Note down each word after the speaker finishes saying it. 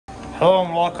Hello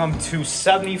and welcome to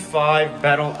 75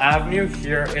 Bedle Avenue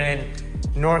here in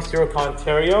North York,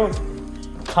 Ontario.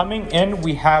 Coming in,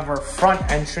 we have our front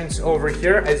entrance over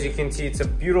here. As you can see, it's a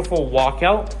beautiful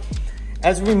walkout.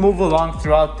 As we move along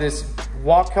throughout this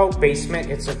walkout basement,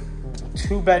 it's a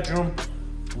 2-bedroom,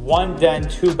 1 den,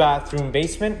 2-bathroom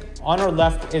basement. On our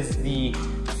left is the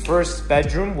first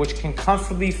bedroom, which can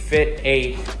comfortably fit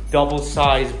a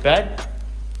double-sized bed.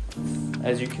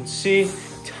 As you can see,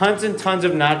 tons and tons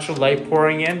of natural light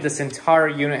pouring in. This entire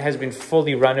unit has been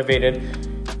fully renovated.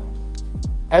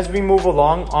 As we move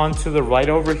along onto the right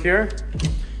over here,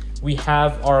 we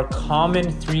have our common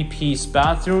 3-piece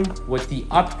bathroom with the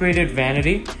upgraded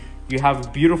vanity. You have a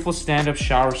beautiful stand-up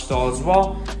shower stall as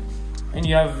well, and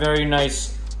you have very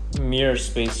nice mirror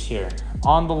space here.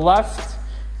 On the left,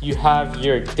 you have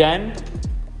your den,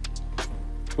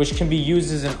 which can be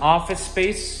used as an office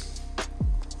space.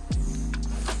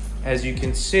 As you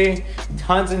can see,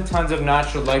 tons and tons of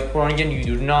natural light pouring in. You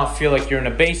do not feel like you're in a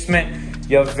basement.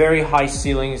 You have very high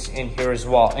ceilings in here as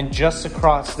well. And just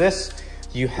across this,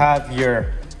 you have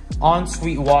your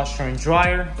ensuite washer and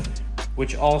dryer,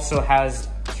 which also has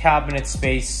cabinet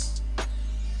space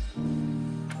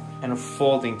and a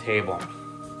folding table.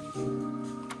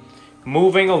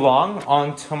 Moving along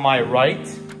onto my right,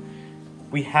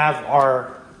 we have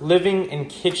our living and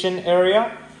kitchen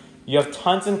area. You have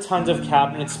tons and tons of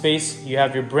cabinet space. You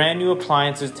have your brand new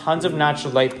appliances, tons of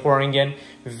natural light pouring in.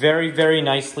 Very, very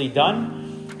nicely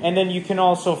done. And then you can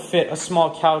also fit a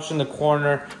small couch in the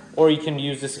corner, or you can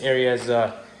use this area as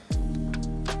a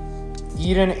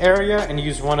eat-in area and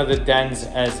use one of the dens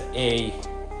as a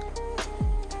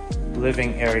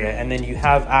living area. And then you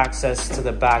have access to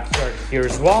the backyard here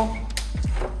as well.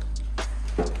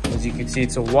 As you can see,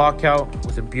 it's a walkout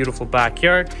with a beautiful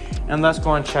backyard. And let's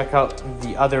go and check out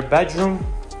the other bedroom.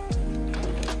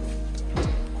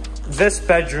 This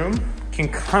bedroom can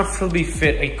comfortably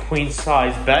fit a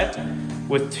queen-size bed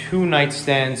with 2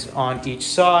 nightstands on each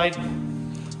side.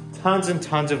 Tons and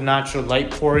tons of natural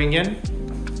light pouring in,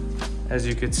 as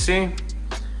you can see.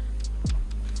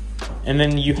 And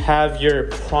then you have your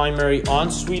primary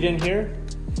ensuite in here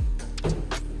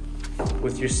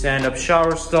with your stand-up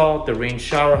shower stall, the rain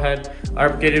shower head,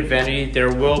 upgraded vanity.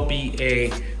 There will be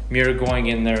a mirror going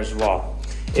in there as well.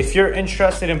 If you're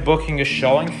interested in booking a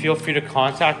showing, feel free to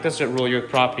contact us at Royal York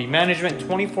Property Management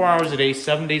 24 hours a day,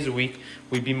 7 days a week.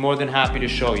 We'd be more than happy to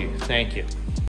show you. Thank you.